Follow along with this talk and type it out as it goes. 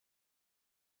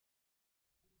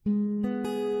One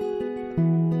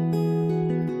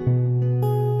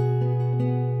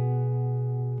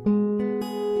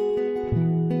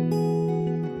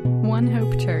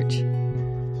Hope Church.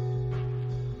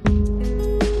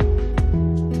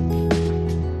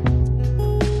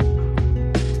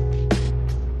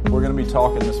 We're going to be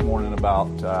talking this morning about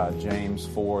James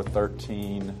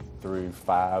 4:13 through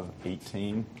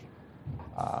 5:18.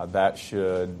 That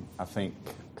should, I think,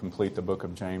 complete the book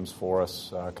of James for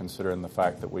us, considering the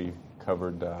fact that we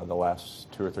covered the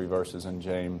last 2 or 3 verses in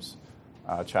James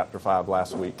chapter 5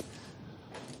 last week.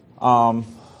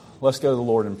 Let's go to the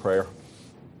Lord in prayer.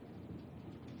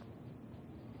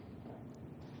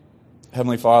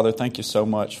 Heavenly Father, thank you so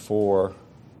much for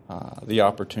the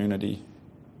opportunity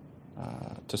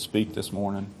to speak this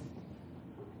morning.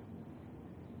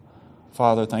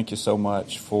 Father, thank you so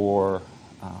much for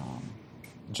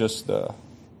just the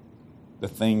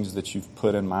things that you've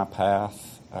put in my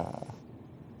path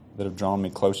that have drawn me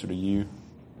closer to you.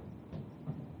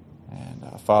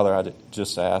 And Father, I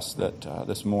just ask that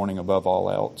this morning, above all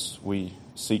else, we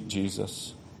seek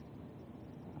Jesus.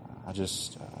 I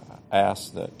just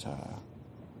ask that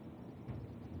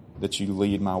you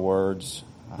lead my words,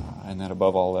 and that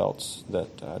above all else,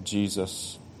 that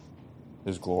Jesus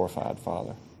is glorified,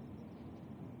 Father.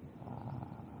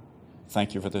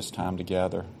 Thank you for this time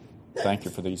together. Thank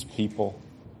you for these people.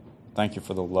 Thank you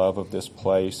for the love of this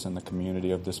place and the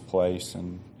community of this place,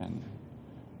 and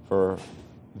for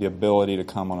the ability to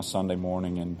come on a Sunday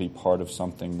morning and be part of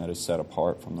something that is set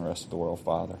apart from the rest of the world,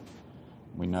 Father.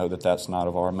 We know that that's not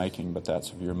of our making, but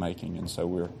that's of your making, and so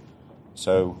we're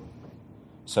so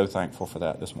thankful for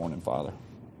that this morning, Father.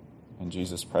 In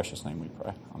Jesus' precious name we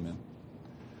pray. Amen.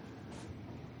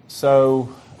 So,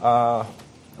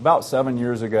 about 7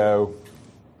 years ago,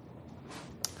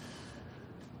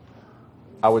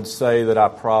 I would say that I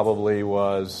probably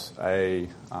was a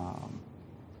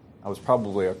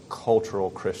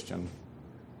cultural Christian.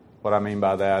 What I mean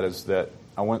by that is that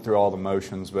I went through all the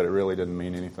motions, but it really didn't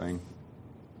mean anything.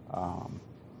 I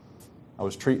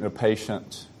was treating a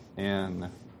patient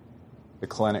in the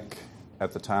clinic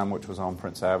at the time, which was on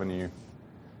Prince Avenue.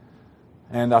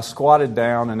 And I squatted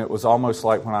down, and it was almost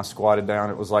like when I squatted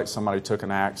down, it was like somebody took an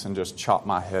axe and just chopped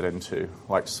my head in two,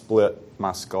 like split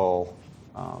my skull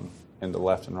into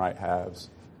left and right halves.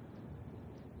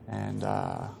 And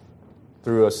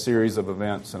through a series of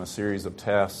events and a series of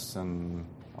tests and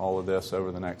all of this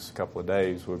over the next couple of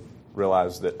days, we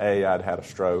realized that A, I'd had a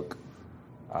stroke.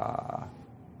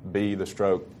 B, the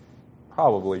stroke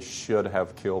probably should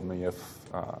have killed me if,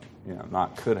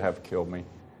 not could have killed me.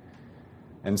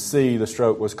 And C, the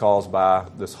stroke was caused by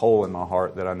this hole in my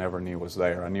heart that I never knew was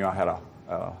there. I knew I had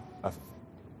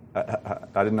I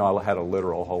didn't know I had a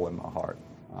literal hole in my heart,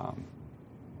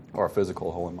 or a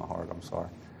physical hole in my heart, I'm sorry.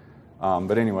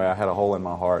 But anyway, I had a hole in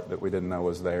my heart that we didn't know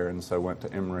was there, and so went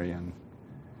to Emory and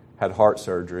had heart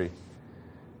surgery.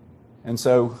 And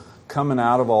so coming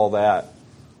out of all that,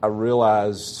 I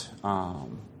realized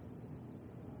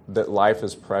that life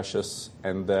is precious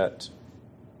and that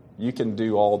you can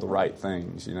do all the right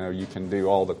things. You can do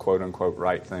all the quote-unquote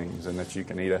right things, and that you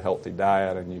can eat a healthy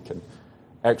diet and you can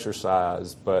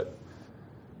exercise, but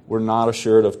we're not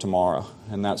assured of tomorrow.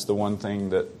 And that's the one thing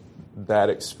that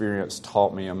experience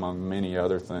taught me among many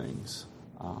other things.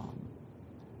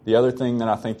 The other thing that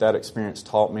I think that experience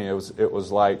taught me, it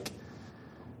was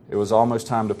almost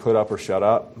time to put up or shut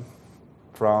up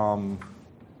from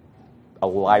a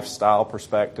lifestyle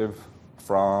perspective,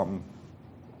 from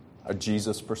a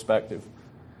Jesus perspective.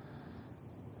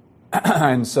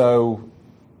 And so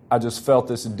I just felt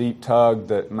this deep tug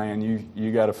that, man,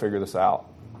 you got to figure this out.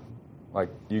 Like,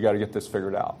 you got to get this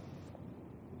figured out.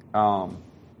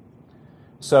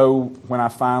 So when I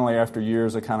finally, after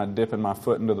years of kind of dipping my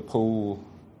foot into the pool,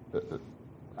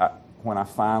 when I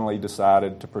finally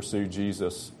decided to pursue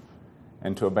Jesus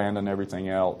and to abandon everything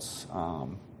else,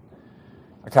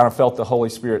 I kind of felt the Holy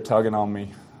Spirit tugging on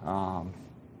me,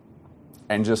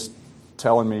 and just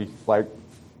telling me, like,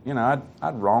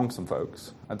 I'd wronged some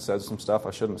folks. I'd said some stuff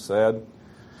I shouldn't have said,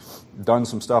 done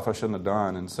some stuff I shouldn't have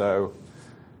done. And so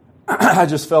I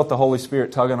just felt the Holy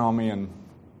Spirit tugging on me and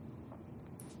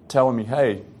telling me,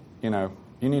 hey, you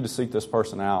need to seek this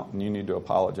person out and you need to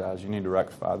apologize. You need to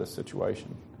rectify this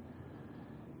situation.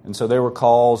 And so there were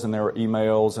calls and there were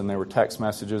emails and there were text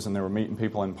messages and there were meeting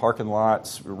people in parking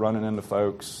lots, running into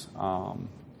folks.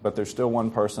 But there's still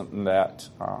one person that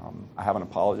I haven't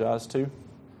apologized to.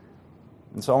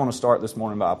 And so I want to start this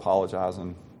morning by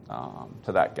apologizing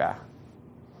to that guy.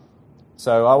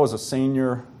 So I was a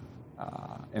senior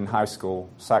in high school,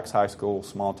 Sachs High School,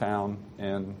 small town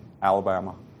in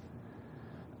Alabama.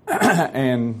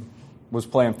 And was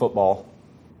playing football,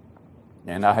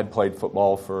 and I had played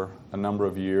football for a number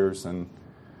of years, and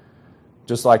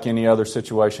just like any other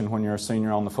situation, when you're a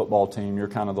senior on the football team, you're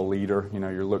kind of the leader.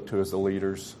 You're looked to as the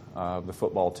leaders of the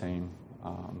football team.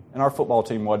 And our football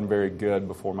team wasn't very good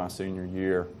before my senior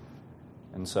year.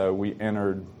 And so we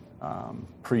entered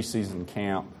preseason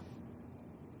camp,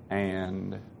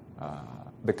 and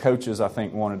the coaches, I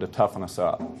think, wanted to toughen us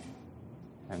up.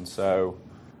 And so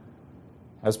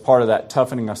as part of that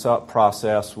toughening us up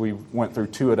process, we went through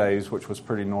two-a-days, which was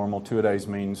pretty normal. Two-a-days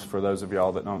means, for those of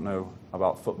y'all that don't know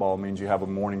about football, means you have a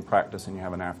morning practice and you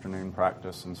have an afternoon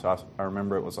practice. And so I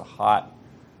remember it was a hot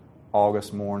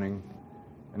August morning,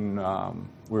 and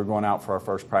we were going out for our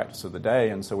first practice of the day,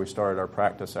 and so we started our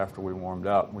practice after we warmed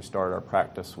up. We started our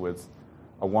practice with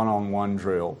a one-on-one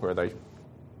drill where they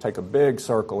take a big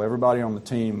circle. Everybody on the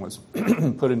team was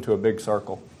put into a big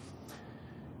circle.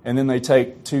 And then they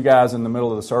take two guys in the middle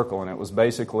of the circle, and it was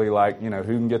basically like, who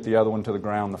can get the other one to the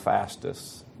ground the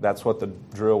fastest. That's what the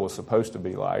drill was supposed to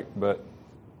be like, but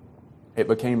it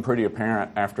became pretty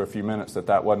apparent after a few minutes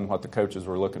that wasn't what the coaches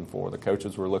were looking for. The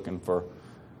coaches were looking for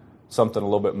something a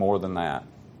little bit more than that.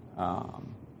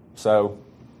 So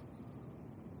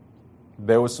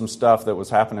there was some stuff that was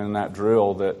happening in that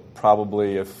drill that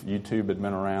probably, if YouTube had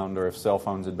been around or if cell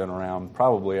phones had been around,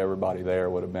 probably everybody there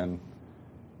would have been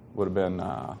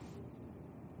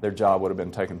their job would have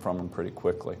been taken from them pretty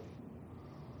quickly.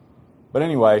 But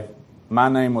anyway, my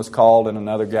name was called, and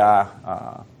another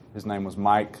guy, his name was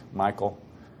Michael.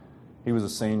 He was a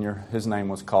senior. His name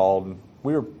was called. And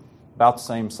we were about the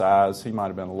same size. He might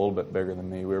have been a little bit bigger than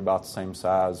me. We were about the same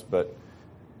size, but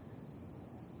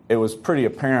it was pretty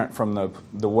apparent from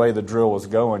the way the drill was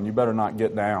going, you better not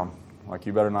get down. Like,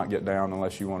 you better not get down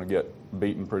unless you want to get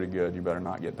beaten pretty good. You better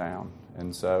not get down.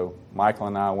 And so Michael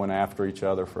and I went after each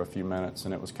other for a few minutes,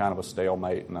 and it was kind of a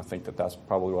stalemate, and I think that's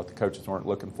probably what the coaches weren't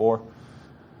looking for.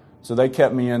 So they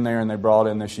kept me in there, and they brought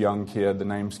in this young kid.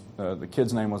 The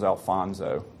kid's name was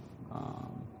Alfonso.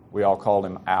 We all called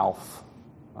him Alf.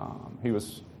 He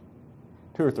was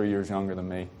 2 or 3 years younger than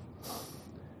me.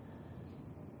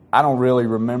 I don't really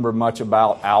remember much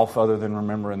about Alf other than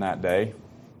remembering that day.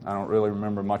 I don't really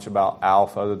remember much about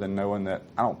Alf other than knowing that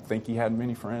I don't think he had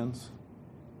many friends.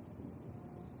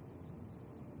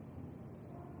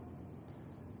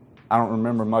 I don't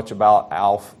remember much about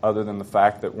Alf other than the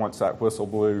fact that once that whistle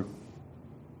blew,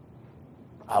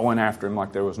 I went after him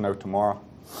like there was no tomorrow.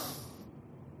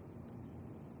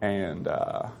 And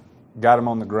got him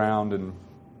on the ground and,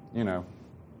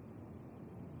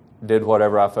 did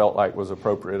whatever I felt like was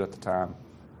appropriate at the time.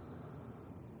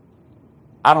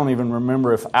 I don't even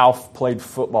remember if Alf played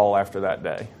football after that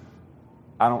day.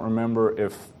 I don't remember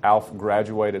if Alf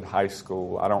graduated high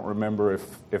school. I don't remember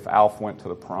if Alf went to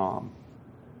the prom.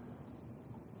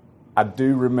 I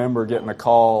do remember getting a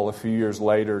call a few years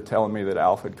later telling me that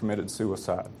Alf had committed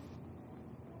suicide.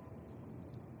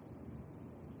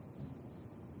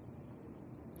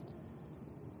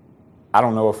 I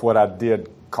don't know if what I did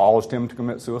caused him to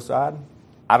commit suicide.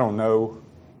 I don't know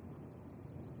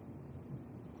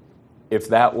if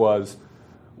that was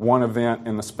one event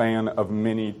in the span of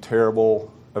many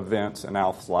terrible events in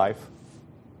Alf's life.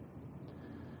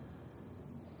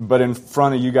 But in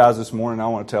front of you guys this morning, I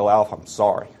want to tell Alf I'm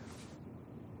sorry.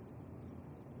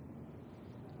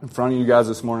 In front of you guys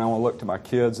this morning, I want to look to my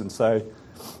kids and say,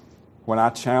 when I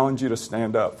challenge you to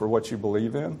stand up for what you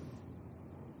believe in,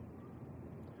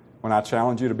 when I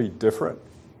challenge you to be different,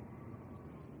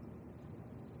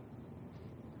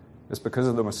 it's because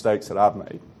of the mistakes that I've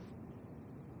made.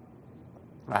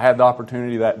 I had the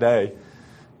opportunity that day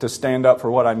to stand up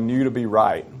for what I knew to be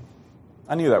right.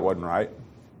 I knew that wasn't right.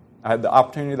 I had the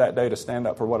opportunity that day to stand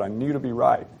up for what I knew to be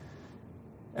right.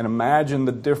 And imagine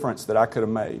the difference that I could have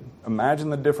made. Imagine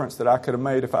the difference that I could have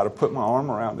made if I'd have put my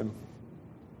arm around him,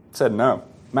 said no.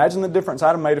 Imagine the difference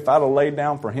I'd have made if I'd have laid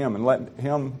down for him and let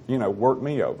him, work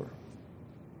me over.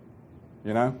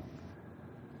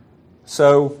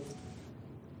 So,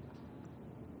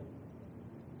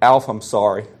 Alf, I'm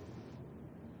sorry.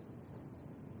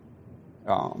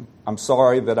 I'm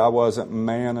sorry that I wasn't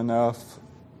man enough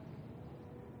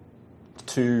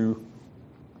to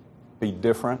be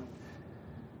different.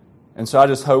 And so I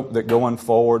just hope that going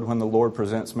forward, when the Lord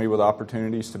presents me with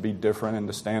opportunities to be different and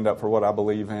to stand up for what I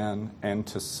believe in and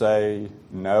to say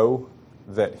no,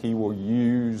 that He will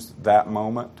use that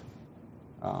moment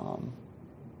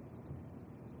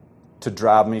to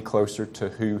drive me closer to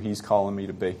who He's calling me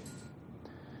to be.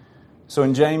 So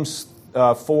in James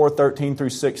 4:13 through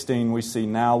 16, we see,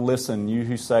 now listen, you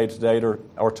who say today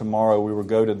or tomorrow we will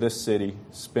go to this city,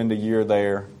 spend a year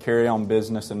there, carry on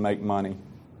business and make money.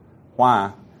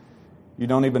 Why? You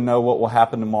don't even know what will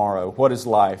happen tomorrow. What is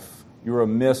life? You are a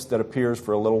mist that appears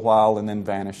for a little while and then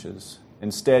vanishes.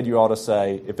 Instead, you ought to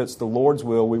say, if it's the Lord's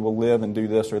will, we will live and do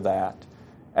this or that.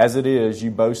 As it is,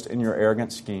 you boast in your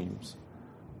arrogant schemes.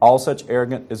 All such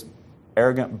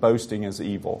arrogant boasting is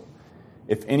evil.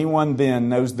 If anyone then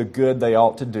knows the good they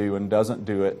ought to do and doesn't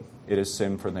do it, it is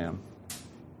sin for them.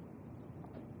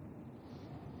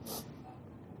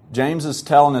 James is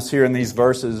telling us here in these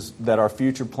verses that our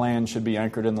future plans should be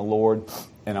anchored in the Lord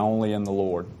and only in the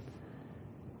Lord.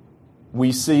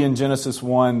 We see in Genesis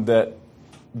 1 that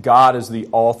God is the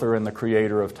author and the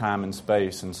creator of time and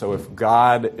space. And so if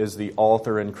God is the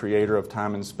author and creator of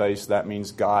time and space, that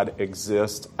means God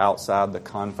exists outside the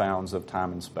confounds of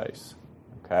time and space.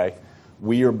 Okay?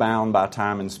 We are bound by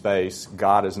time and space.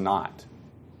 God is not.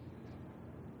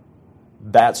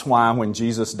 That's why when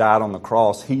Jesus died on the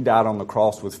cross, He died on the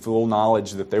cross with full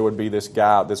knowledge that there would be this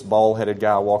guy, this bald-headed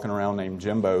guy walking around named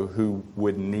Jimbo who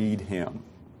would need Him.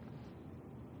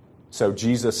 So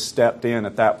Jesus stepped in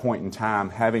at that point in time,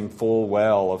 having full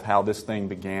well of how this thing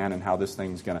began and how this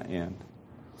thing's going to end.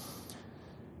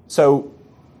 So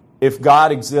if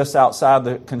God exists outside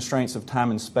the constraints of time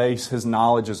and space, His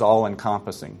knowledge is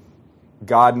all-encompassing.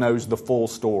 God knows the full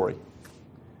story.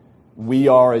 We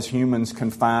are, as humans,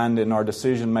 confined, and our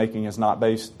decision making is not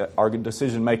based. Our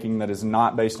decision making that is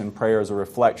not based in prayer is a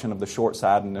reflection of the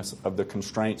short-sightedness of the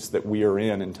constraints that we are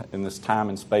in this time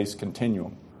and space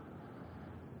continuum.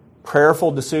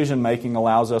 Prayerful decision making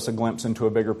allows us a glimpse into a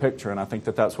bigger picture, and I think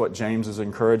that that's what James is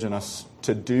encouraging us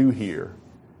to do here.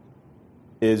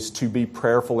 Is to be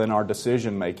prayerful in our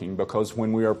decision making, because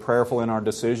when we are prayerful in our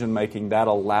decision making, that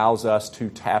allows us to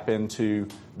tap into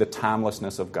the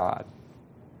timelessness of God.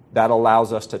 That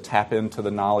allows us to tap into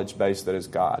the knowledge base that is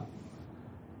God.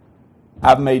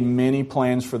 I've made many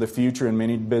plans for the future and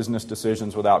many business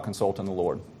decisions without consulting the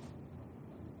Lord.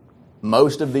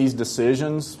 Most of these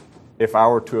decisions, if I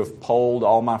were to have polled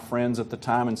all my friends at the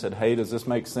time and said, hey, does this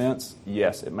make sense?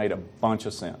 Yes, it made a bunch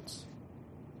of sense.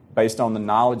 Based on the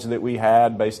knowledge that we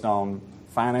had, based on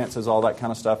finances, all that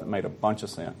kind of stuff, it made a bunch of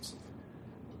sense.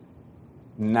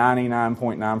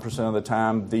 99.9% of the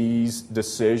time, these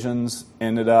decisions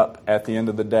ended up, at the end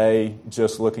of the day,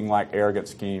 just looking like arrogant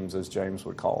schemes, as James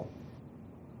would call them.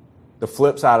 The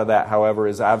flip side of that, however,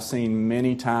 is I've seen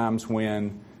many times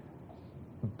when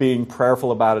being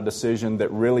prayerful about a decision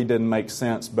that really didn't make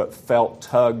sense but felt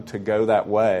tugged to go that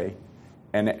way,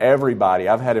 and everybody,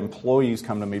 I've had employees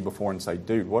come to me before and say,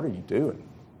 dude, what are you doing?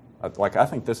 I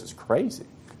think this is crazy.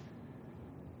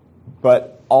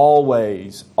 But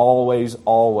always, always,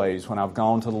 always, when I've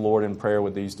gone to the Lord in prayer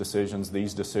with these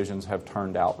decisions have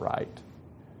turned out right.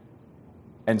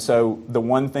 And so the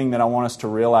one thing that I want us to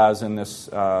realize in this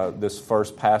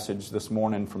first passage this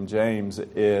morning from James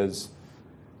is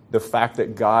the fact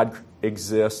that God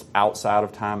exists outside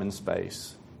of time and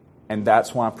space. And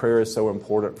that's why prayer is so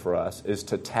important for us, is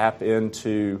to tap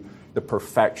into the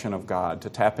perfection of God, to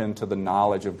tap into the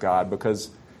knowledge of God, because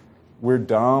we're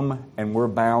dumb and we're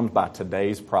bound by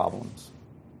today's problems.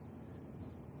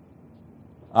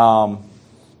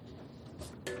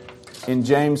 In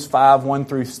James 5, 1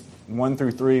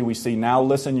 through 3, we see, now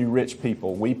listen, you rich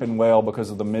people, weep and wail because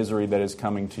of the misery that is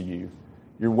coming to you.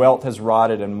 Your wealth has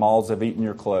rotted and moths have eaten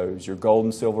your clothes. Your gold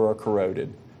and silver are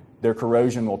corroded. Their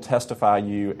corrosion will testify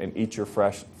you and eat your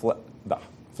flesh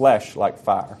like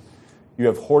fire. You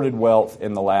have hoarded wealth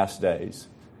in the last days.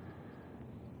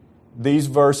 These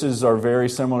verses are very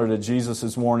similar to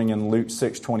Jesus' warning in Luke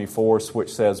 6:24,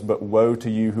 which says, but woe to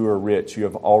you who are rich, you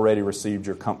have already received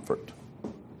your comfort.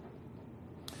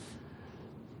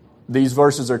 These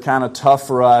verses are kind of tough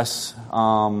for us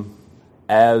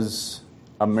as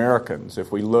Americans.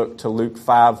 If we look to Luke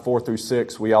 5, 4 through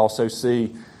 6, we also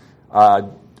see,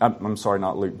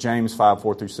 James 5,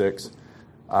 4 through 6.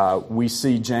 We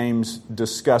see James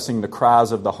discussing the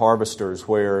cries of the harvesters,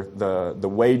 where the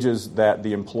wages that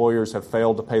the employers have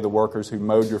failed to pay the workers who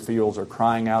mowed your fields are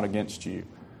crying out against you.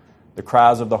 The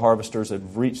cries of the harvesters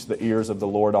have reached the ears of the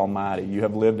Lord Almighty. You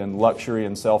have lived in luxury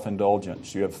and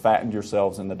self-indulgence. You have fattened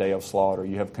yourselves in the day of slaughter.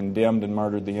 You have condemned and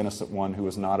murdered the innocent one who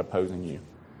was not opposing you.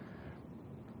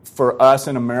 For us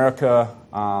in America,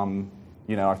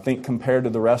 I think compared to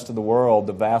the rest of the world,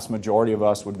 the vast majority of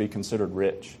us would be considered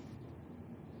rich.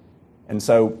 And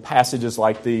so passages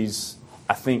like these,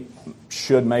 I think,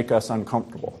 should make us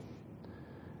uncomfortable.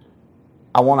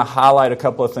 I want to highlight a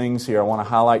couple of things here. I want to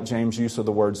highlight James' use of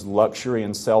the words luxury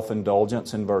and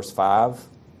self-indulgence in verse 5.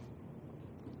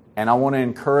 And I want to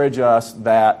encourage us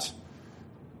that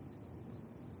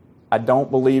I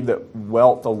don't believe that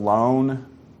wealth alone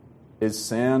is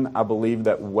sin. I believe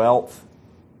that wealth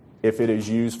if it is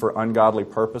used for ungodly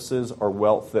purposes, or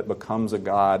wealth that becomes a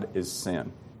god is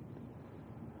sin.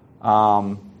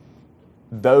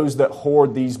 Those that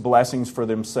hoard these blessings for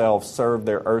themselves serve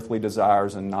their earthly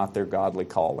desires and not their godly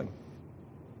calling.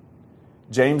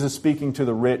 James is speaking to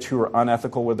the rich who are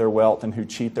unethical with their wealth and who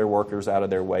cheat their workers out of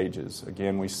their wages.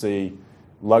 Again, we see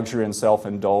luxury and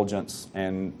self-indulgence,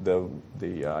 and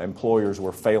the employers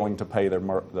were failing to pay the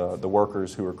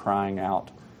workers who were crying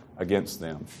out against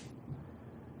them.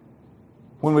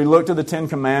 When we look to the Ten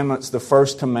Commandments, the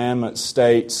first commandment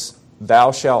states,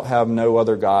 "Thou shalt have no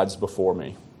other gods before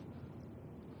me."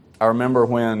 I remember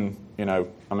when,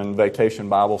 I'm in vacation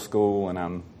Bible school and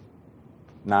I'm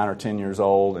 9 or 10 years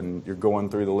old and you're going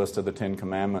through the list of the Ten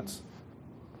Commandments.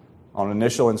 On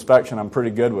initial inspection, I'm pretty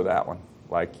good with that one.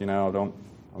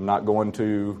 I'm not going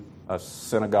to a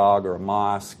synagogue or a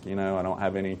mosque, I don't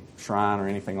have any shrine or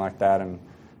anything like that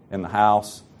in the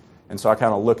house. And so I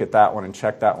kind of look at that one and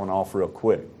check that one off real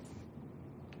quick.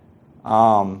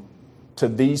 To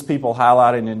these people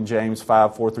highlighted in James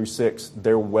 5:4-6,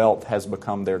 their wealth has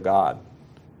become their god.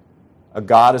 A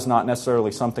god is not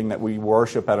necessarily something that we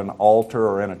worship at an altar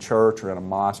or in a church or in a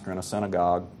mosque or in a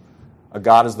synagogue. A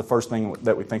god is the first thing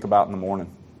that we think about in the morning.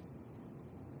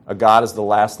 A god is the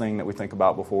last thing that we think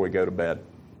about before we go to bed.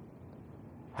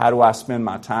 How do I spend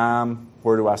my time?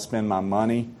 Where do I spend my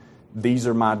money? These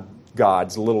are my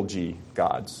gods, little g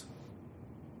gods.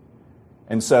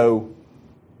 And so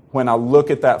when I look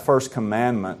at that first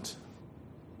commandment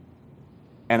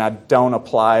and I don't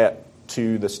apply it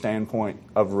to the standpoint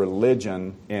of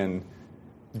religion, in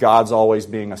God's always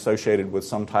being associated with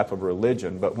some type of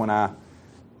religion, but when I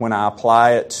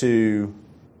apply it to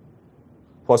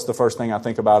what's the first thing I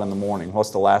think about in the morning,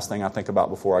 what's the last thing I think about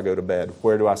before I go to bed,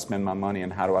 where do I spend my money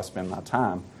and how do I spend my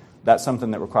time, that's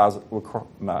something that requires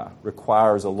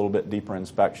a little bit deeper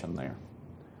inspection there.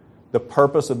 The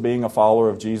purpose of being a follower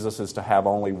of Jesus is to have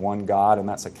only one God, and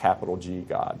that's a capital G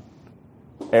God.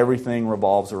 Everything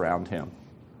revolves around Him.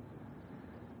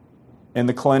 In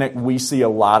the clinic, we see a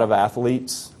lot of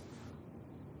athletes,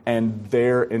 and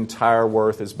their entire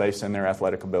worth is based in their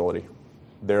athletic ability.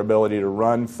 Their ability to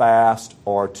run fast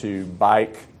or to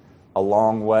bike a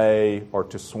long way or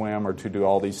to swim or to do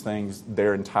all these things,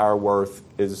 their entire worth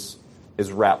is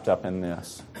wrapped up in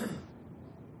this.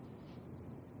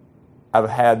 I've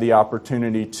had the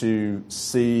opportunity to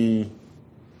see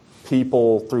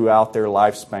people throughout their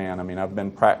lifespan. I've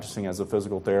been practicing as a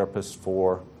physical therapist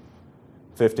for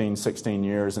 15, 16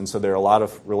 years, and so there are a lot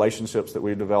of relationships that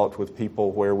we've developed with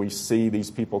people where we see these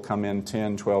people come in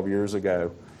 10, 12 years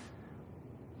ago,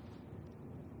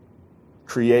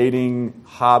 creating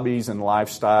hobbies and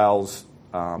lifestyles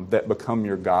that become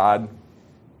your God.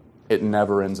 It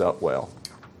never ends up well.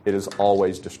 It is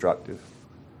always destructive.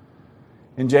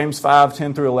 In James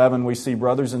 5:10-11, we see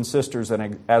brothers and sisters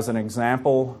as an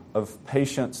example of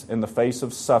patience in the face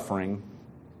of suffering.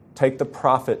 Take the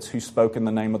prophets who spoke in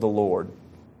the name of the Lord.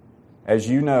 As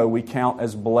you know, we count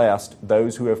as blessed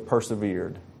those who have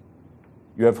persevered.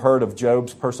 You have heard of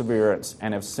Job's perseverance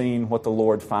and have seen what the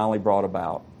Lord finally brought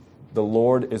about. The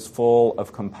Lord is full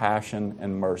of compassion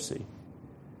and mercy.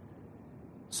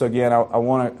 So again, I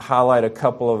want to highlight a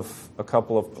couple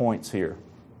of points here.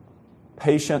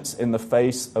 Patience in the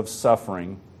face of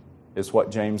suffering is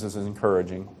what James is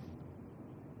encouraging.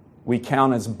 We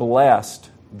count as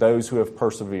blessed those who have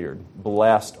persevered.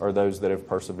 Blessed are those that have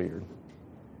persevered.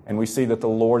 And we see that the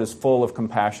Lord is full of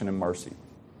compassion and mercy.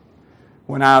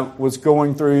 When I was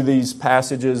going through these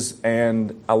passages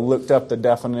and I looked up the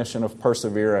definition of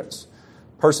perseverance,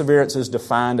 perseverance is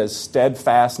defined as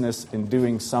steadfastness in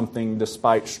doing something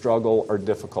despite struggle or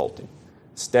difficulty.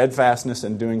 Steadfastness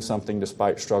in doing something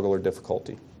despite struggle or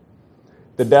difficulty.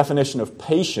 The definition of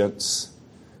patience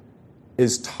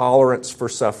is tolerance for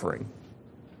suffering.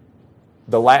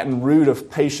 The Latin root of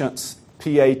patience,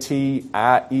 P-A-T-I-E-N-C-E,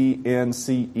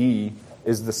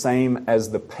 is the same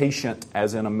as the patient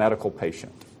as in a medical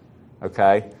patient.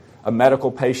 Okay? A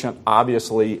medical patient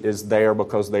obviously is there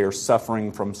because they are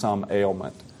suffering from some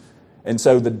ailment. And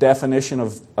so the definition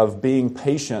of being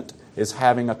patient is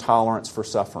having a tolerance for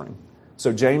suffering.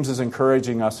 So James is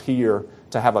encouraging us here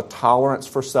to have a tolerance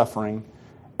for suffering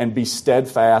and be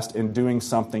steadfast in doing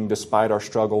something despite our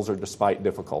struggles or despite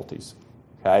difficulties.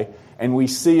 Okay? And we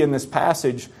see in this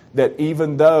passage that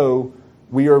even though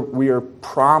we are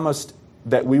promised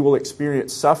that we will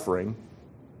experience suffering,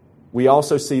 we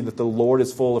also see that the Lord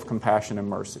is full of compassion and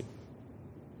mercy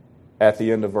at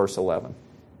the end of verse 11.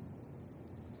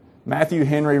 Matthew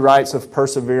Henry writes of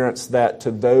perseverance that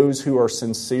to those who are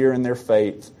sincere in their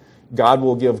faith, God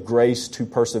will give grace to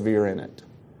persevere in it.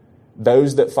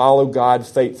 Those that follow God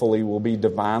faithfully will be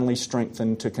divinely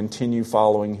strengthened to continue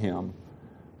following Him.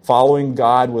 Following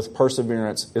God with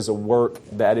perseverance is a work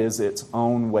that is its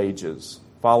own wages.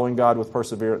 Following God with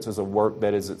perseverance is a work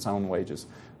that is its own wages.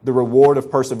 The reward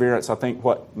of perseverance, I think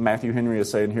what Matthew Henry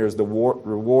is saying here is the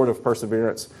reward of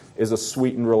perseverance is a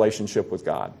sweetened relationship with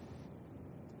God.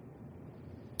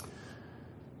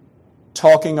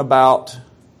 Talking about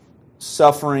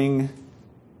suffering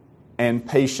and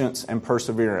patience and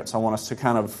perseverance, I want us to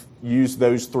kind of use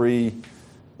those 3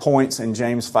 points in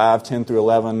James 5, 10 through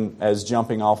 11 as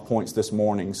jumping off points this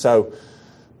morning. So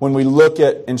when we look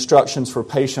at instructions for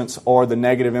patience or the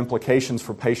negative implications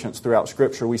for patience throughout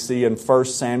Scripture, we see in 1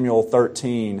 Samuel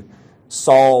 13,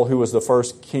 Saul, who was the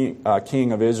first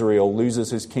king of Israel, loses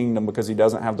his kingdom because he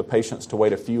doesn't have the patience to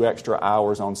wait a few extra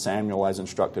hours on Samuel as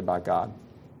instructed by God.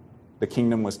 The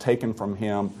kingdom was taken from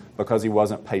him because he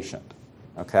wasn't patient.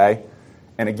 Okay?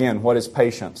 And again, what is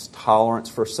patience? Tolerance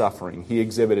for suffering. He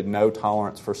exhibited no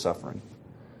tolerance for suffering.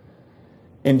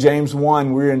 In James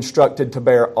 1, we're instructed to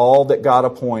bear all that God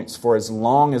appoints for as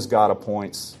long as God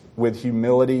appoints with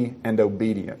humility and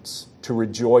obedience, to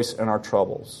rejoice in our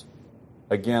troubles.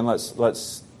 Again,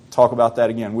 let's talk about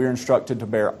that again. We're instructed to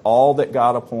bear all that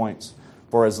God appoints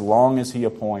for as long as He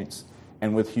appoints,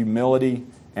 and with humility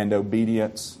and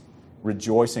obedience,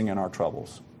 rejoicing in our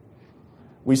troubles.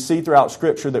 We see throughout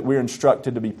Scripture that we're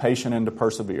instructed to be patient and to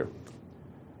persevere.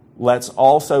 Let's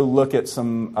also look at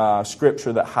some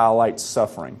Scripture that highlights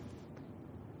suffering.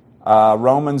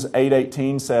 Romans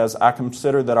 8:18 says, I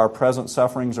consider that our present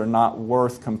sufferings are not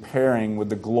worth comparing with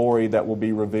the glory that will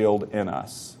be revealed in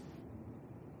us.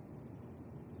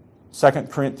 2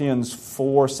 Corinthians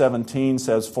 4:17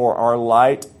 says, for our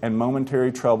light and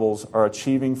momentary troubles are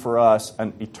achieving for us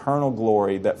an eternal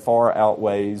glory that far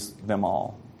outweighs them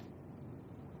all.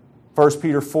 1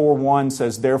 Peter 4:1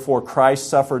 says, therefore Christ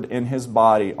suffered in His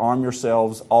body. Arm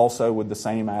yourselves also with the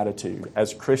same attitude.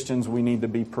 As Christians, we need to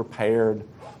be prepared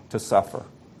to suffer.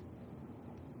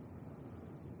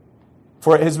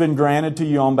 For it has been granted to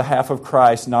you on behalf of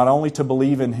Christ not only to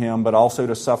believe in Him, but also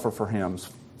to suffer for Him.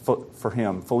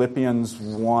 Philippians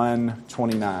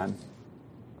 1:29.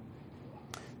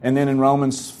 And then in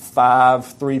Romans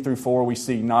 5:3-4, we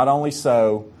see, not only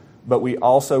so, but we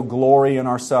also glory in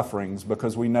our sufferings,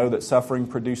 because we know that suffering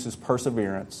produces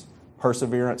perseverance,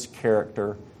 perseverance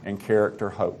character, and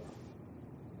character hope.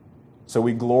 So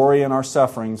we glory in our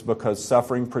sufferings because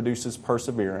suffering produces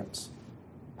perseverance,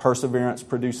 perseverance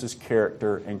produces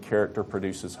character, and character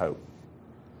produces hope.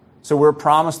 So we're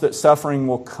promised that suffering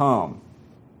will come.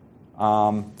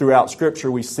 Throughout Scripture,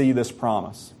 we see this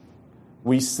promise.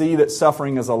 We see that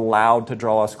suffering is allowed to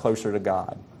draw us closer to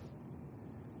God.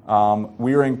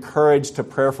 We are encouraged to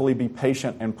prayerfully be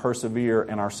patient and persevere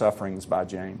in our sufferings by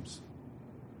James.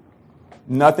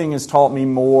 Nothing has taught me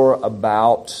more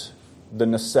about the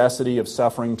necessity of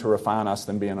suffering to refine us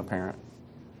than being a parent.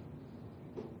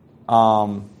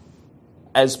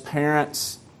 As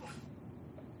parents,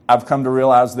 I've come to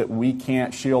realize that we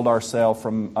can't shield ourselves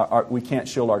from, we can't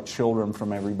shield our children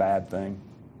from every bad thing.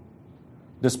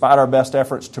 Despite our best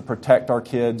efforts to protect our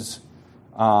kids,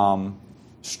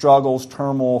 struggles,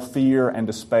 turmoil, fear, and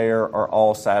despair are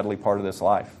all sadly part of this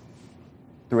life.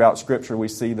 Throughout Scripture, we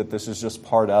see that this is just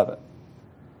part of it.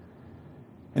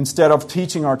 Instead of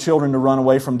teaching our children to run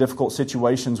away from difficult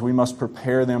situations, we must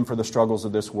prepare them for the struggles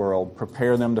of this world,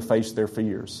 prepare them to face their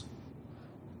fears.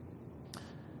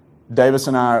 Davis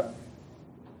and I,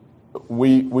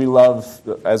 we love,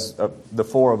 as the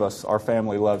 4 of us, our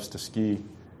family loves to ski.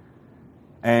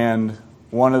 And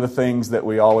one of the things that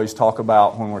we always talk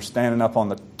about when we're standing up on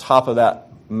the top of that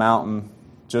mountain,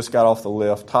 just got off the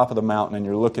lift, top of the mountain, and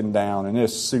you're looking down, and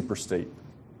it's super steep.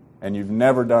 And you've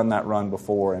never done that run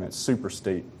before, and it's super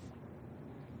steep.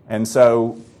 And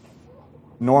so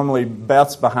normally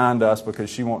Beth's behind us because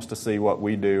she wants to see what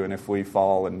we do, and if we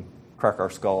fall and crack our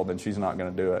skull, then she's not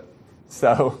going to do it.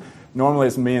 So normally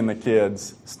it's me and the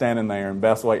kids standing there, and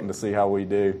Beth's waiting to see how we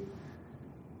do.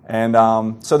 And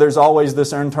so there's always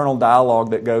this internal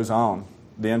dialogue that goes on.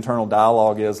 The internal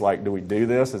dialogue is like, do we do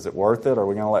this? Is it worth it? Are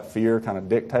we going to let fear kind of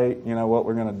dictate, what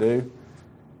we're going to do?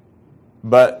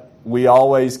 But we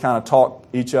always kind of talk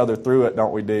each other through it,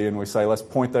 don't we, Dee? And we say, let's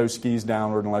point those skis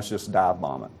downward and let's just dive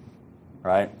bomb it,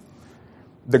 right?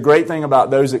 The great thing about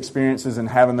those experiences and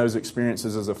having those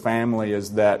experiences as a family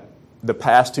is that the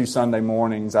past 2 Sunday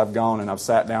mornings I've gone and I've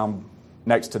sat down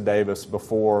next to Davis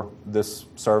before this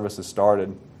service has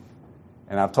started.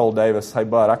 And I've told Davis, hey,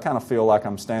 bud, I kind of feel like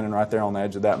I'm standing right there on the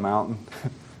edge of that mountain,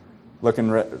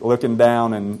 looking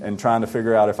down and trying to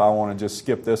figure out if I want to just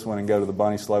skip this one and go to the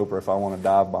bunny slope or if I want to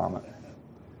dive bomb it.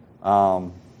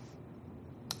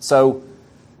 So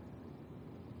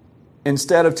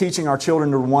instead of teaching our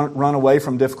children to run away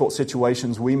from difficult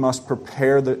situations, we must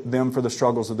prepare them for the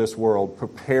struggles of this world,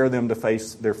 prepare them to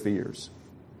face their fears,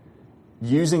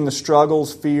 using the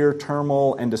struggles, fear,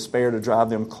 turmoil, and despair to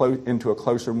drive them into a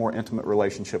closer, more intimate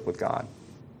relationship with God.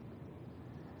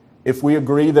 If we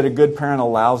agree that a good parent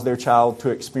allows their child to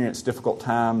experience difficult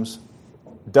times,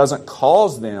 doesn't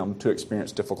cause them to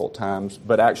experience difficult times,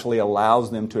 but actually allows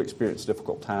them to experience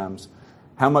difficult times,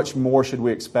 how much more should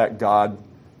we expect God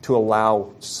to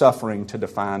allow suffering to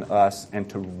define us and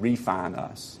to refine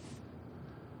us?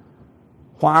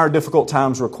 Why are difficult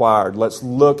times required? Let's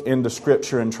look into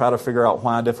Scripture and try to figure out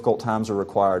why difficult times are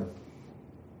required.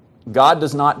 God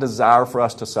does not desire for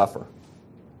us to suffer,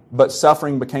 but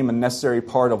suffering became a necessary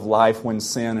part of life when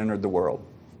sin entered the world.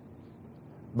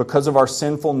 Because of our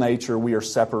sinful nature, we are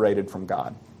separated from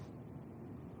God.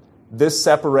 This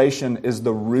separation is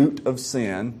the root of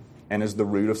sin and is the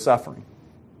root of suffering.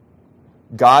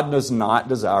 God does not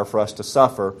desire for us to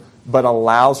suffer, but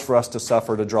allows for us to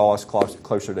suffer to draw us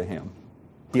closer to Him.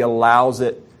 He allows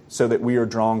it so that we are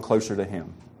drawn closer to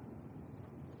Him.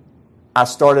 I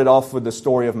started off with the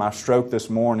story of my stroke this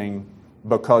morning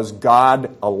because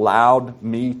God allowed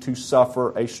me to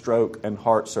suffer a stroke and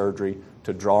heart surgery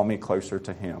to draw me closer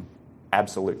to Him.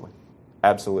 Absolutely.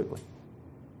 Absolutely.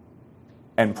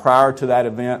 And prior to that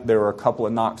event, there were a couple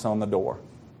of knocks on the door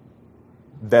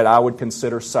that I would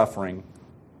consider suffering,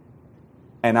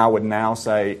 and I would now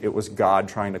say it was God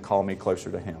trying to call me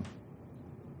closer to Him.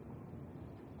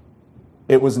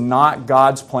 It was not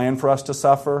God's plan for us to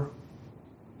suffer.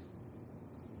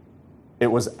 It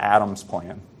was Adam's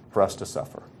plan for us to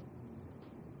suffer.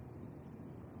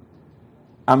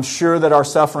 I'm sure that our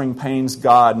suffering pains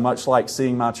God, much like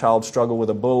seeing my child struggle with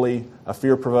a bully, a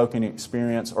fear-provoking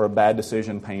experience, or a bad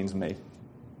decision pains me.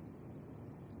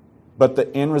 But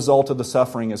the end result of the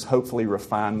suffering is hopefully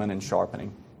refinement and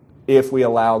sharpening, if we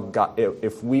allow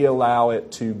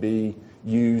it to be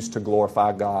used to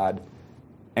glorify God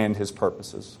and His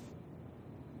purposes.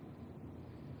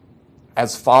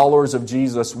 As followers of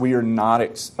Jesus, we are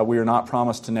not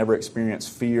promised to never experience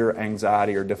fear,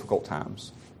 anxiety, or difficult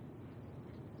times.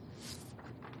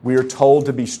 We are told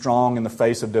to be strong in the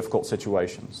face of difficult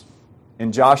situations.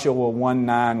 In Joshua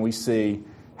 1:9, we see,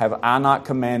 "Have I not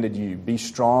commanded you, be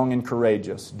strong and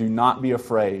courageous, do not be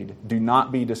afraid, do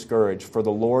not be discouraged, for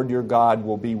the Lord your God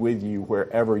will be with you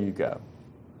wherever you go."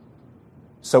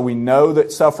 So we know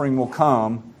that suffering will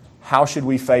come. How should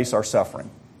we face our suffering?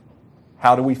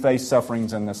 How do we face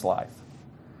sufferings in this life?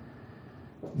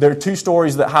 There are two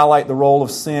stories that highlight the role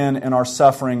of sin in our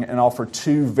suffering and offer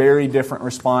two very different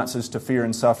responses to fear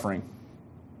and suffering.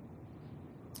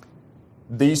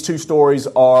 These two stories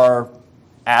are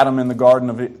Adam in the Garden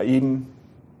of Eden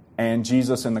and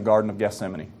Jesus in the Garden of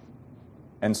Gethsemane.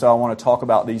 And so I want to talk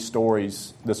about these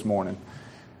stories this morning.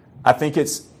 I think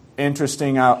it's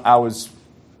interesting. I was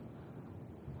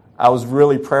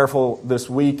really prayerful this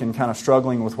week and kind of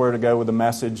struggling with where to go with the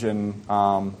message. And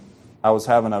I was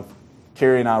having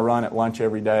Carrie and I run at lunch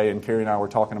every day, and Carrie and I were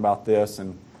talking about this,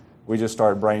 and we just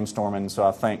started brainstorming. So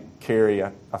I thank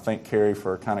Carrie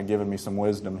for kind of giving me some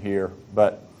wisdom here.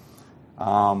 But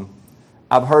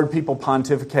I've heard people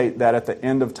pontificate that at the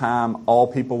end of time, all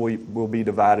people will be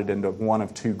divided into one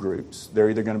of two groups. They're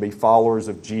either going to be followers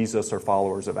of Jesus or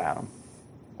followers of Adam.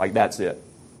 Like, that's it.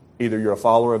 Either you're a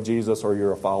follower of Jesus or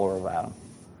you're a follower of Adam.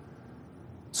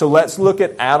 So let's look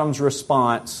at Adam's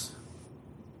response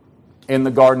in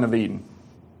the Garden of Eden,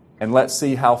 and let's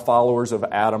see how followers of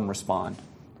Adam respond.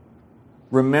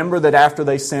 Remember that after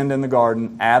they sinned in the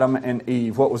garden, Adam and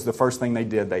Eve, what was the first thing they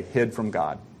did? They hid from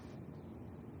God.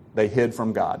 They hid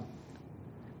from God.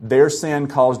 Their sin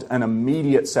caused an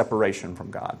immediate separation from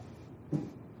God.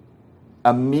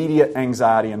 Immediate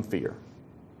anxiety and fear.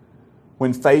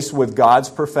 When faced with God's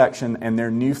perfection and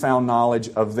their newfound knowledge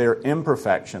of their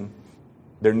imperfection,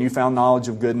 their newfound knowledge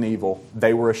of good and evil,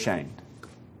 they were ashamed.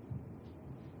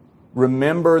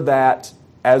 Remember that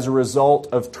as a result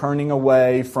of turning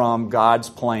away from God's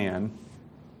plan,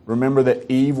 remember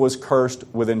that Eve was cursed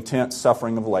with intense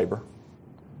suffering of labor.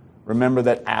 Remember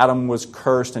that Adam was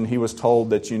cursed and he was told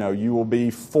that, you will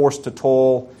be forced to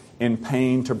toil in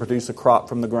pain to produce a crop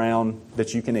from the ground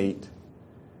that you can eat.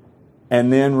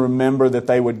 And then remember that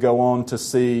they would go on to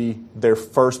see their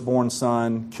firstborn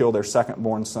son kill their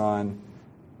secondborn son,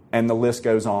 and the list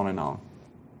goes on and on.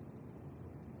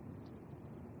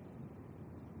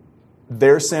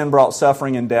 Their sin brought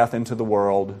suffering and death into the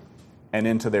world and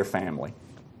into their family.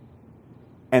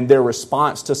 And their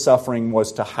response to suffering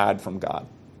was to hide from God.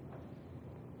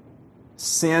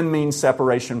 Sin means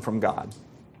separation from God.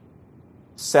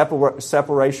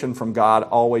 Separation from God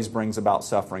always brings about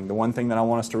suffering. The one thing that I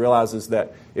want us to realize is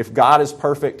that if God is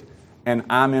perfect and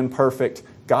I'm imperfect,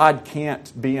 God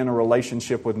can't be in a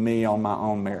relationship with me on my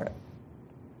own merit.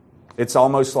 It's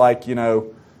almost like, me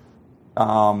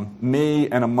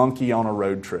and a monkey on a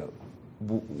road trip.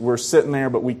 We're sitting there,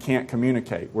 but we can't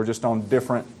communicate. We're just on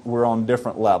different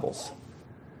levels.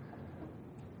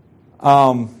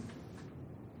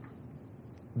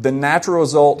 The natural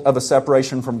result of a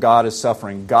separation from God is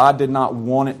suffering. God did not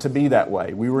want it to be that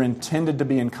way. We were intended to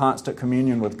be in constant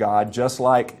communion with God, just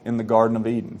like in the Garden of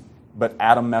Eden. But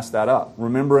Adam messed that up.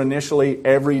 Remember, initially,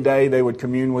 every day they would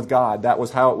commune with God. That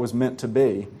was how it was meant to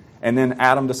be. And then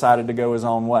Adam decided to go his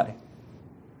own way.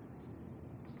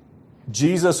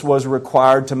 Jesus was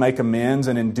required to make amends,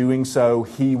 and in doing so,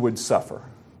 he would suffer.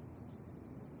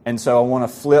 And so I want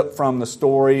to flip from the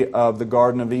story of the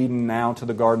Garden of Eden now to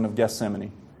the Garden of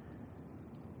Gethsemane.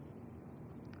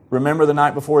 Remember the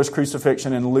night before his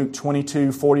crucifixion in Luke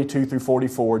 22, 42 through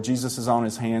 44, Jesus is on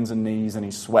his hands and knees and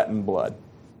he's sweating blood.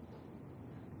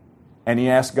 And he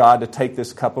asks God to take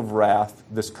this cup of wrath,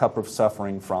 this cup of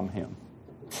suffering from him.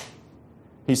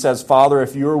 He says, Father,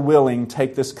 if you're willing,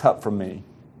 take this cup from me.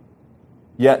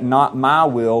 Yet not my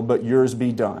will, but yours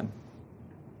be done.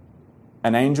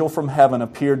 An angel from heaven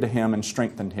appeared to him and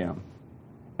strengthened him.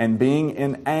 And being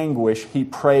in anguish, he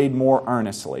prayed more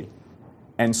earnestly,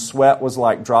 and sweat was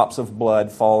like drops of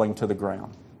blood falling to the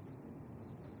ground.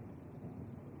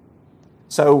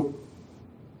 So,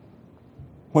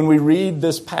 when we read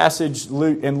this passage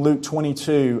in Luke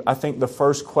 22, I think the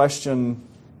first question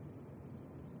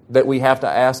that we have to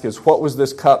ask is, what was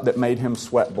this cup that made him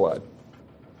sweat blood?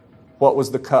 What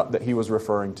was the cup that he was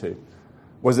referring to?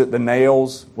 Was it the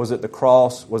nails? Was it the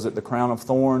cross? Was it the crown of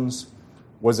thorns?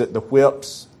 Was it the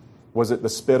whips? Was it the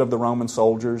spit of the Roman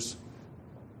soldiers?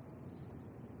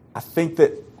 I think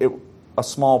that a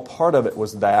small part of it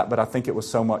was that, but I think it was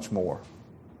so much more.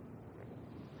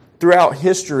 Throughout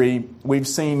history, we've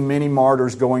seen many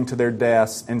martyrs going to their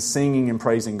deaths and singing and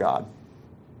praising God.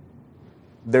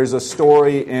 There's a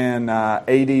story in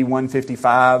AD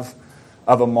 155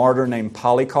 of a martyr named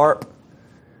Polycarp.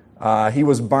 He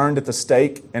was burned at the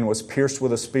stake and was pierced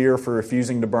with a spear for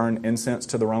refusing to burn incense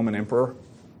to the Roman emperor.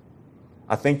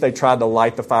 I think they tried to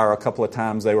light the fire a couple of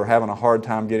times. They were having a hard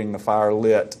time getting the fire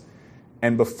lit.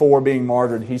 And before being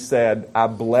martyred, he said, I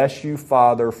bless you,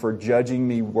 Father, for judging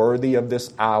me worthy of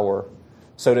this hour,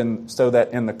 so that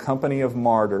in the company of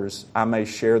martyrs I may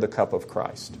share the cup of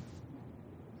Christ.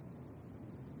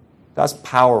 That's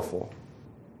powerful.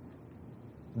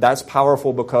 That's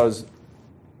powerful because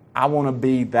I want to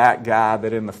be that guy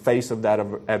that in the face of that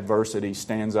adversity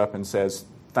stands up and says,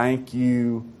 thank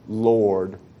you,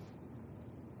 Lord,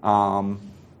 for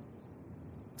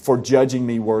judging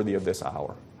me worthy of this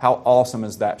hour. How awesome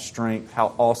is that strength?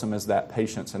 How awesome is that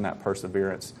patience and that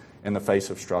perseverance in the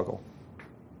face of struggle?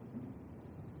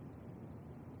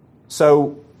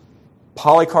 So,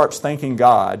 Polycarp's thanking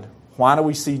God. Why do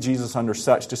we see Jesus under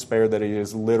such despair that he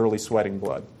is literally sweating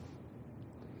blood?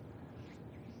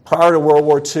 Prior to World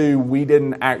War II, we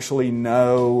didn't actually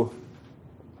know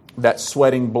that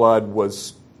sweating blood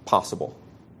was possible.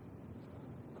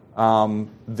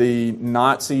 The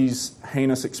Nazis'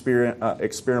 heinous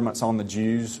experiments on the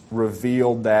Jews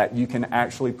revealed that you can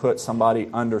actually put somebody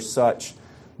under such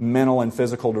mental and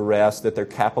physical duress that their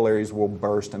capillaries will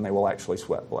burst and they will actually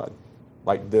sweat blood.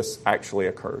 Like this actually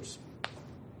occurs.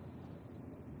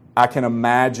 I can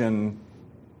imagine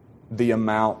the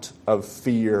amount of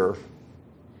fear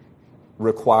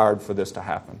required for this to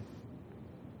happen.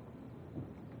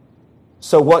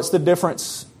 So what's the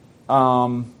difference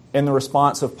in the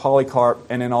response of Polycarp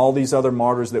and in all these other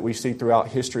martyrs that we see throughout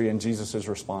history in Jesus'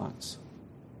 response?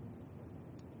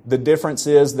 The difference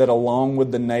is that along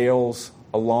with the nails,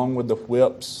 along with the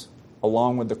whips,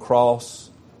 along with the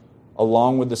cross,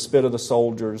 along with the spit of the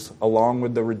soldiers, along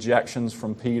with the rejections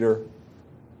from Peter,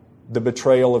 the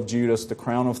betrayal of Judas, the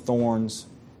crown of thorns,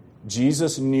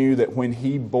 Jesus knew that when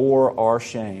he bore our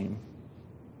shame,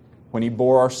 when he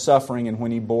bore our suffering, and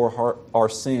when he bore our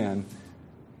sin,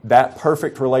 that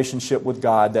perfect relationship with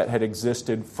God that had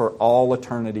existed for all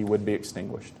eternity would be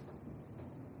extinguished.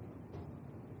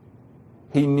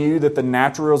 He knew that the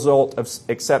natural result of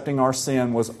accepting our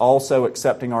sin was also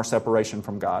accepting our separation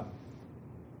from God.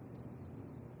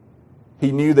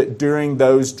 He knew that during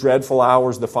those dreadful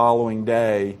hours the following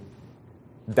day,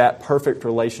 that perfect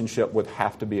relationship would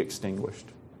have to be extinguished.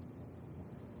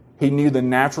 He knew the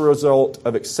natural result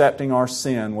of accepting our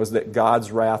sin was that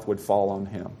God's wrath would fall on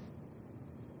him.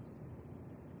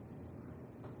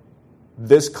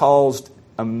 This caused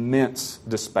immense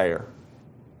despair.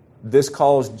 This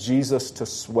caused Jesus to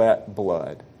sweat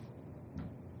blood.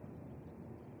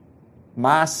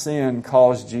 My sin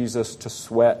caused Jesus to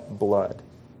sweat blood.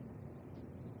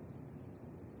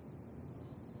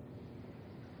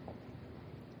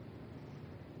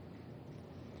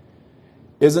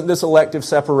 Isn't this elective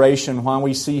separation why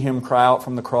we see him cry out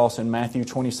from the cross in Matthew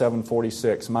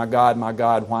 27:46, my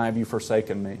God, why have you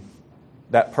forsaken me?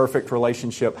 That perfect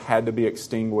relationship had to be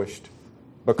extinguished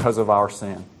because of our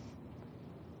sin.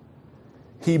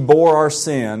 He bore our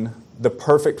sin, the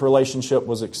perfect relationship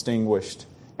was extinguished,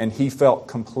 and he felt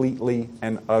completely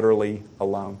and utterly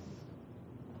alone.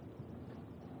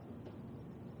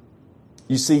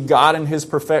 You see, God in his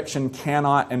perfection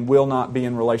cannot and will not be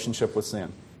in relationship with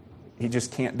sin. He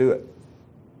just can't do it.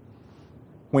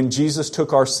 When Jesus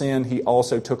took our sin, he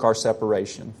also took our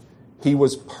separation. He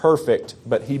was perfect,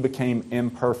 but he became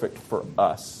imperfect for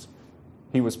us.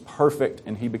 He was perfect,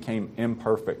 and he became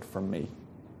imperfect for me.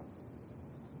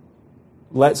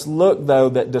 Let's look, though,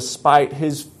 that despite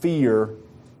his fear,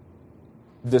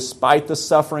 despite the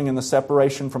suffering and the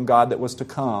separation from God that was to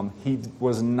come, he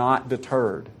was not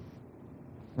deterred.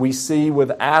 We see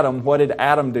with Adam, what did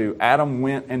Adam do? Adam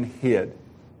went and hid.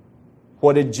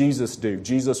 What did Jesus do?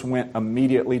 Jesus went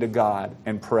immediately to God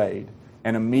and prayed,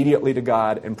 and immediately to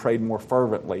God and prayed more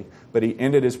fervently. But he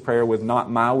ended his prayer with, not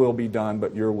my will be done,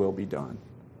 but your will be done.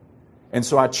 And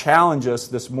so I challenge us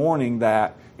this morning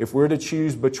that if we're to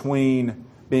choose between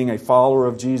being a follower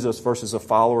of Jesus versus a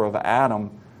follower of Adam,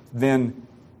 then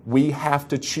we have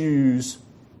to choose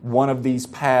one of these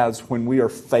paths when we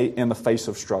are in the face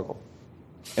of struggle,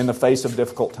 in the face of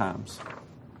difficult times.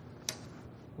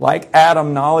 Like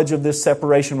Adam, knowledge of this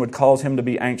separation would cause him to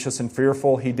be anxious and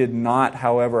fearful. He did not,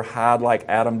 however, hide like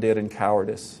Adam did in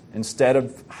cowardice. Instead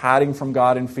of hiding from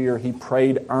God in fear, he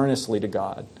prayed earnestly to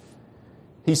God.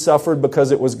 He suffered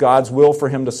because it was God's will for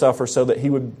him to suffer, so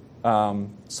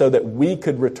that we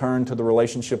could return to the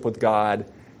relationship with God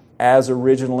as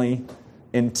originally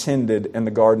intended in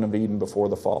the Garden of Eden before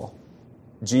the fall.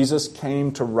 Jesus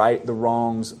came to right the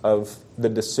wrongs of the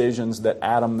decisions that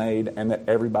Adam made and that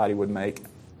everybody would make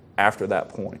after that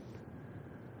point.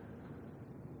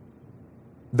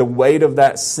 The weight of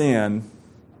that sin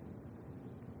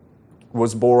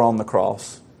was bore on the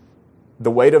cross.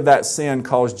 The weight of that sin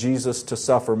caused Jesus to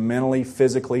suffer mentally,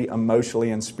 physically,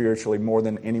 emotionally, and spiritually more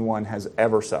than anyone has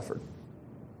ever suffered.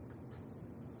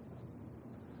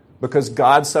 Because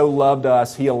God so loved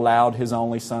us, he allowed his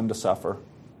only Son to suffer,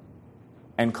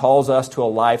 and calls us to a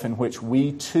life in which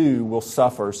we too will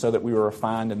suffer so that we are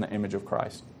refined in the image of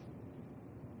Christ.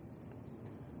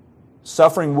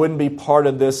 Suffering wouldn't be part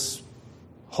of this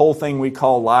whole thing we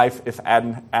call life if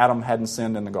Adam hadn't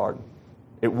sinned in the garden.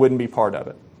 It wouldn't be part of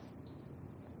it.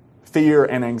 Fear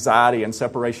and anxiety and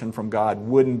separation from God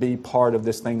wouldn't be part of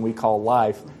this thing we call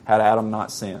life had Adam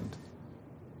not sinned.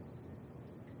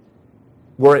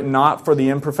 Were it not for the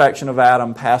imperfection of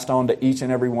Adam passed on to each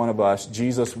and every one of us,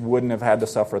 Jesus wouldn't have had to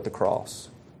suffer at the cross.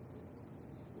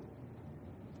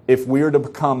 If we are to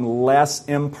become less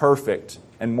imperfect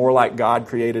and more like God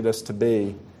created us to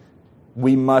be,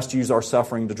 we must use our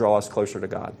suffering to draw us closer to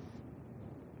God.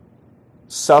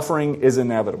 Suffering is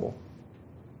inevitable.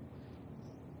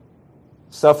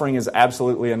 Suffering is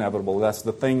absolutely inevitable. That's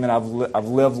the thing that I've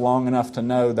lived long enough to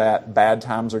know that bad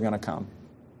times are going to come.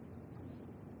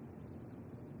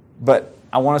 But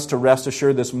I want us to rest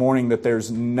assured this morning that there's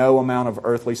no amount of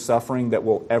earthly suffering that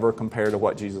will ever compare to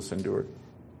what Jesus endured.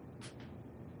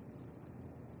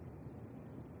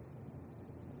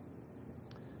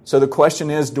 So the question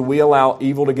is, do we allow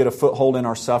evil to get a foothold in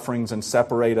our sufferings and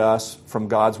separate us from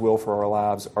God's will for our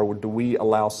lives, or do we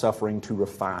allow suffering to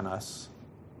refine us?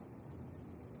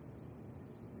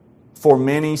 For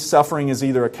many, suffering is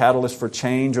either a catalyst for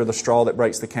change or the straw that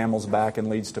breaks the camel's back and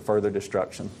leads to further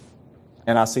destruction.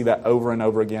 And I see that over and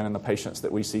over again in the patients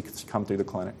that we see come through the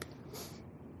clinic.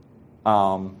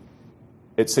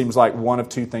 It seems like one of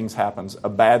two things happens. A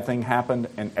bad thing happened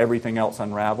and everything else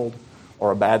unraveled,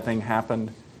 or a bad thing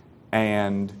happened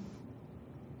and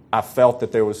I felt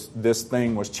that this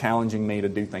thing was challenging me to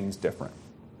do things different.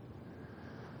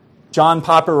 John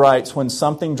Piper writes, when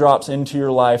something drops into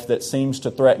your life that seems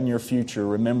to threaten your future,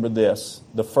 remember this: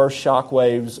 the first shock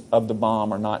waves of the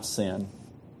bomb are not sin.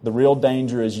 The real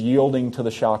danger is yielding to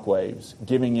the shock waves,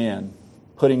 giving in,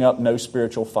 putting up no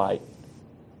spiritual fight.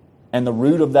 And the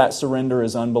root of that surrender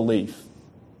is unbelief,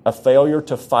 a failure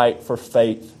to fight for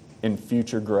faith in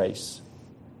future grace,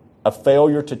 a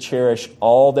failure to cherish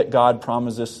all that God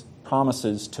promises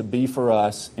to be for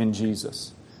us in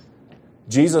Jesus.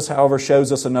 Jesus, however,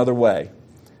 shows us another way.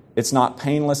 It's not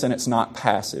painless and it's not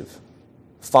passive.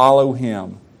 Follow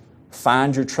Him.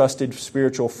 Find your trusted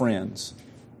spiritual friends.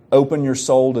 Open your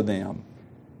soul to them.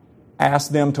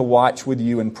 Ask them to watch with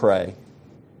you and pray.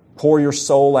 Pour your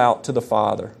soul out to the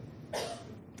Father.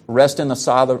 Rest in the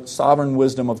sovereign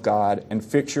wisdom of God and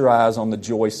fix your eyes on the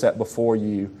joy set before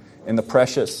you in the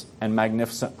precious and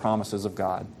magnificent promises of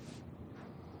God.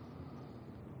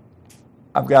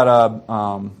 I've got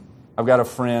a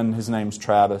friend. His name's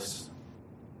Travis.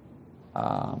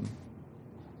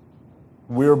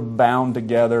 We're bound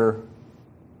together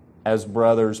as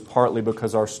brothers partly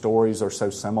because our stories are so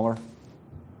similar.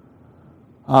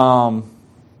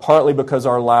 Partly because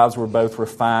our lives were both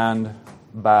refined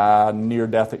by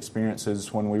near-death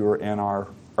experiences when we were in our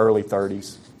early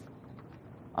 30s.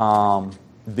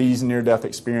 These near-death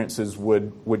experiences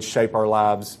would shape our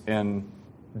lives in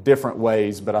different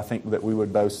ways, but I think that we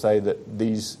would both say that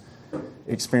these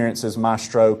experiences, my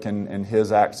stroke and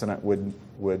his accident, would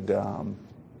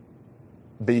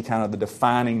be kind of the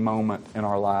defining moment in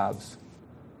our lives.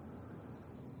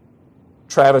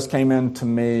 Travis came into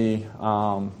me,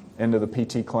 into the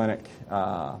PT clinic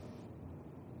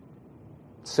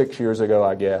 6 years ago,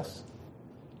 I guess.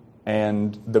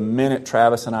 And the minute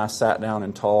Travis and I sat down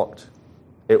and talked,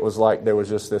 it was like there was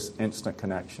just this instant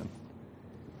connection.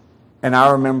 And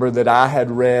I remember that I had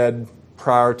read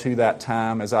prior to that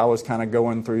time, as I was kind of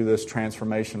going through this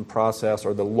transformation process,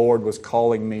 or the Lord was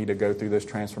calling me to go through this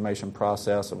transformation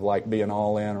process of like being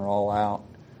all in or all out.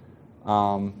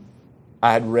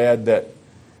 I had read that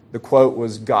the quote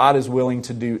was, "God is willing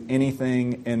to do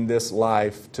anything in this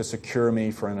life to secure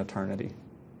me for an eternity."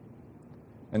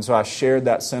 And so I shared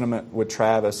that sentiment with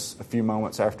Travis a few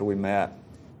moments after we met,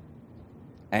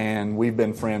 and we've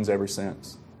been friends ever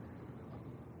since.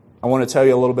 I want to tell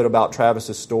you a little bit about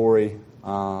Travis's story,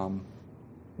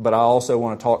 but I also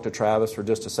want to talk to Travis for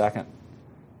just a second.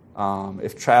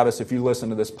 If you listen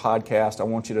to this podcast, I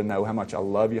want you to know how much I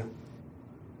love you.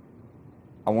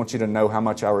 I want you to know how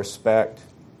much I respect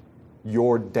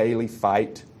your daily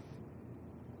fight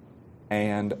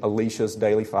and Alicia's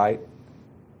daily fight.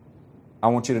 I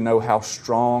want you to know how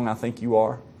strong I think you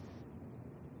are.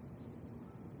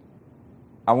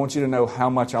 I want you to know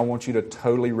how much I want you to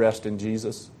totally rest in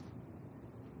Jesus.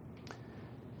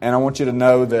 And I want you to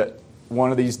know that one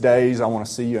of these days I want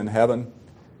to see you in heaven,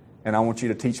 and I want you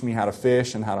to teach me how to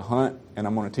fish and how to hunt, and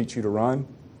I'm going to teach you to run,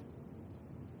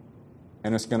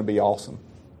 and it's going to be awesome.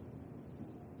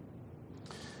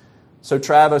 So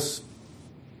Travis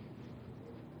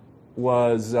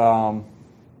was,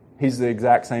 he's the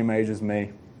exact same age as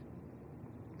me,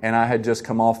 and I had just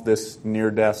come off this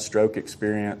near-death stroke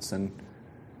experience, and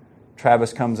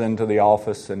Travis comes into the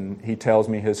office and he tells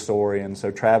me his story. And so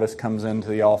Travis comes into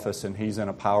the office and he's in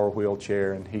a power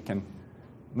wheelchair and he can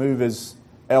move his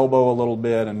elbow a little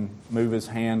bit and move his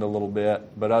hand a little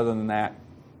bit. But other than that,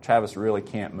 Travis really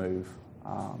can't move.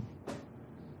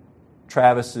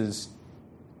 Travis is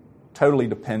totally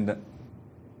dependent.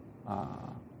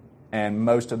 And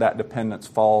most of that dependence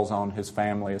falls on his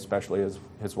family, especially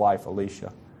his wife,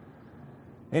 Alicia.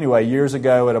 Anyway, years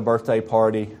ago at a birthday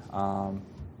party,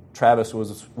 Travis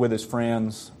was with his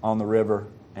friends on the river,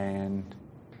 and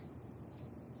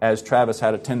as Travis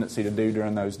had a tendency to do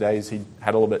during those days, he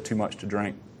had a little bit too much to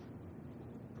drink.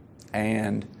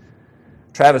 And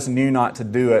Travis knew not to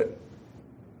do it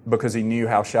because he knew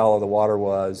how shallow the water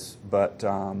was, but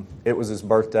it was his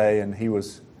birthday, and he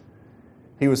was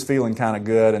feeling kind of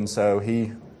good, and so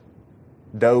he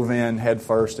dove in head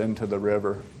first into the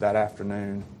river that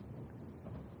afternoon.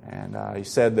 And he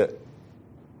said that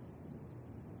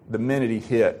the minute he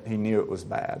hit, he knew it was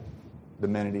bad. The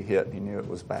minute he hit, he knew it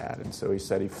was bad. And so he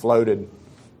said he floated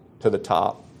to the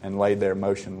top and laid there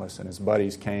motionless, and his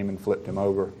buddies came and flipped him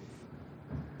over.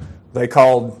 They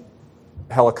called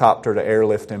helicopter to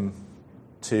airlift him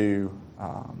to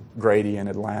Grady in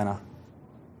Atlanta.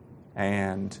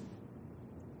 And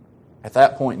at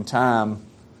that point in time,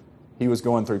 he was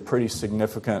going through pretty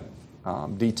significant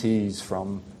DTs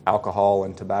from alcohol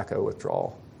and tobacco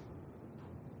withdrawal.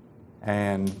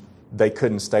 And they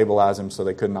couldn't stabilize him, so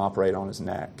they couldn't operate on his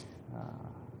neck.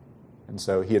 And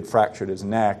so he had fractured his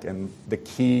neck, and the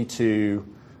key to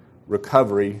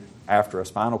recovery after a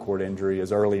spinal cord injury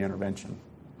is early intervention.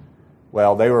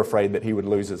 Well, they were afraid that he would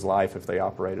lose his life if they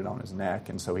operated on his neck,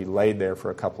 and so he laid there for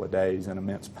a couple of days in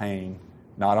immense pain.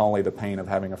 Not only the pain of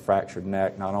having a fractured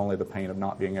neck, not only the pain of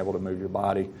not being able to move your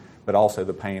body, but also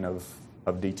the pain of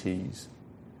DTs.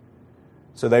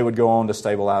 So they would go on to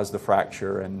stabilize the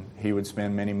fracture, and he would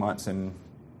spend many months in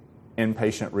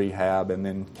inpatient rehab and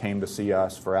then came to see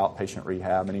us for outpatient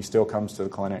rehab, and he still comes to the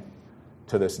clinic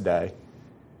to this day.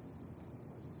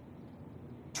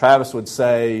 Travis would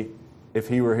say if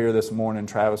he were here this morning,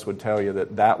 Travis would tell you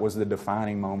that that was the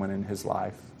defining moment in his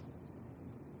life.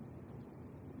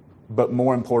 But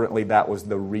more importantly, that was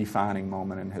the refining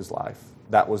moment in his life.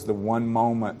 That was the one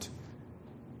moment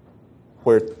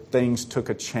where things took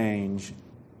a change.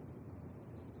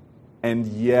 And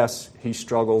yes, he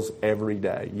struggles every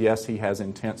day. Yes, he has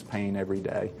intense pain every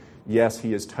day. Yes,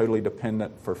 he is totally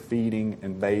dependent for feeding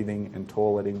and bathing and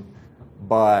toileting.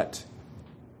 But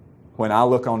when I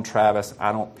look on Travis,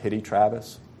 I don't pity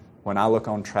Travis. When I look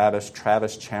on Travis,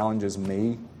 Travis challenges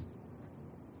me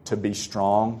to be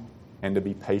strong and to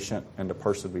be patient and to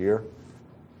persevere,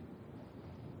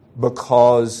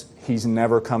 because he's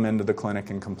never come into the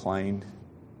clinic and complained.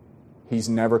 He's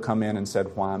never come in and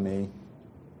said, "Why me?"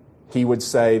 He would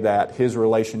say that his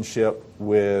relationship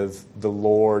with the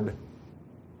Lord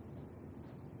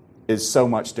is so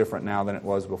much different now than it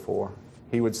was before.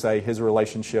 He would say his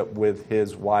relationship with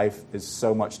his wife is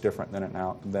so much different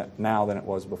now than it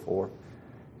was before.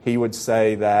 He would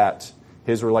say that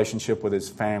his relationship with his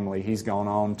family, he's gone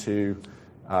on to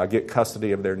get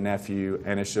custody of their nephew,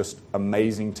 and it's just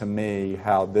amazing to me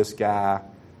how this guy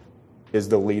is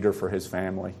the leader for his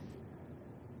family.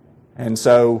 And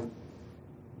so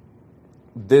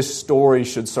this story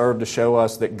should serve to show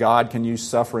us that God can use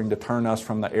suffering to turn us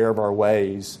from the error of our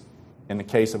ways in the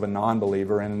case of a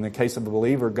non-believer. And in the case of a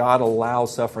believer, God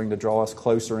allows suffering to draw us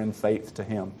closer in faith to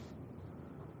Him.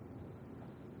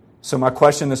 So my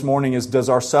question this morning is, does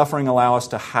our suffering allow us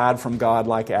to hide from God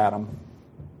like Adam?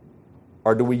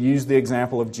 Or do we use the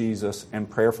example of Jesus and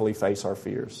prayerfully face our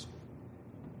fears,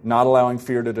 not allowing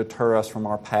fear to deter us from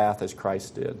our path as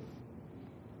Christ did?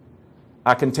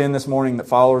 I contend this morning that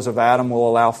followers of Adam will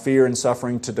allow fear and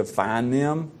suffering to define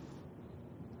them,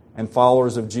 and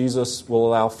followers of Jesus will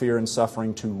allow fear and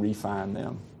suffering to refine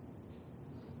them.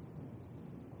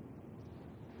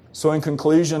 So in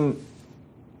conclusion,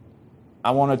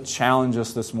 I want to challenge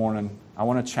us this morning. I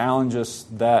want to challenge us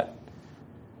that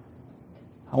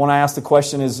I want to ask the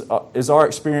question, is our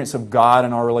experience of God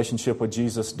and our relationship with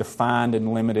Jesus defined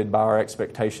and limited by our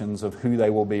expectations of who they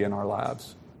will be in our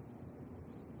lives?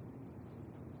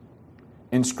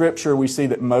 In Scripture, we see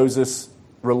that Moses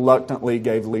reluctantly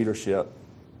gave leadership.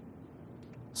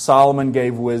 Solomon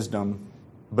gave wisdom,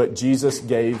 but Jesus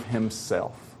gave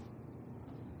Himself.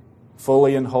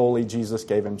 Fully and wholly, Jesus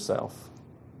gave Himself.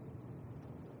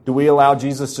 Do we allow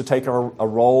Jesus to take a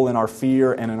role in our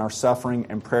fear and in our suffering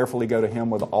and prayerfully go to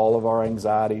Him with all of our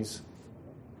anxieties?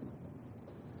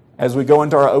 As we go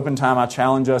into our open time, I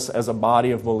challenge us as a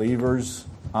body of believers.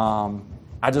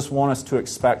 I just want us to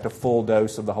expect a full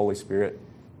dose of the Holy Spirit.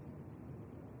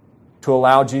 To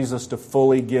allow Jesus to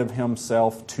fully give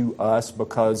Himself to us,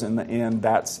 because in the end,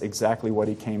 that's exactly what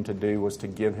He came to do, was to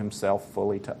give Himself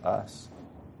fully to us.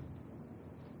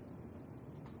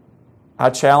 I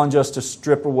challenge us to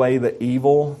strip away the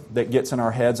evil that gets in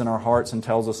our heads and our hearts and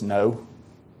tells us no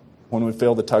when we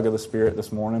feel the tug of the Spirit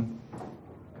this morning.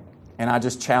 And I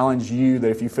just challenge you that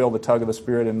if you feel the tug of the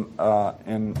Spirit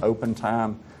in open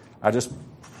time, I just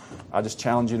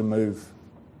challenge you to move.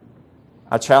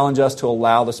 I challenge us to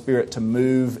allow the Spirit to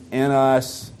move in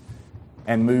us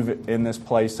and move in this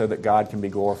place so that God can be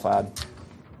glorified.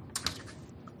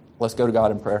 Let's go to God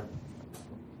in prayer.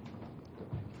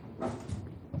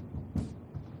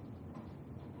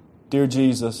 Dear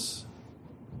Jesus,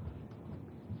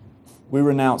 we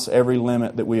renounce every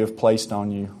limit that we have placed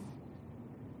on You.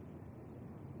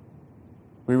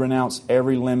 We renounce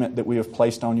every limit that we have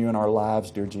placed on You in our lives,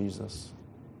 dear Jesus.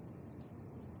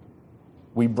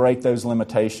 We break those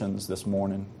limitations this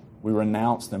morning. We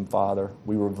renounce them, Father.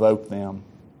 We revoke them.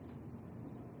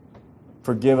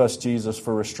 Forgive us, Jesus,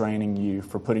 for restraining You,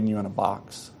 for putting You in a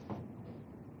box.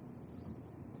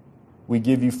 We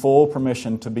give You full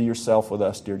permission to be Yourself with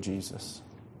us, dear Jesus.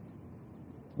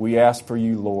 We ask for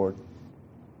You, Lord,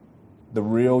 the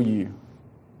real You.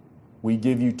 We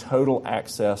give You total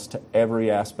access to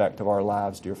every aspect of our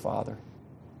lives, dear Father.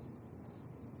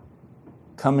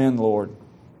 Come in, Lord.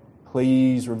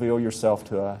 Please reveal Yourself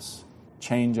to us.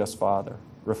 Change us, Father.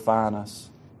 Refine us.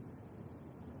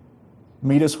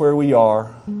 Meet us where we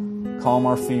are. Calm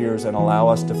our fears and allow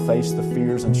us to face the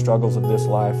fears and struggles of this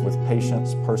life with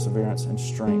patience, perseverance, and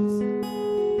strength.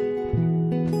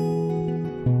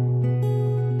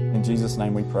 In Jesus'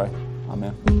 name we pray.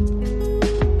 Amen.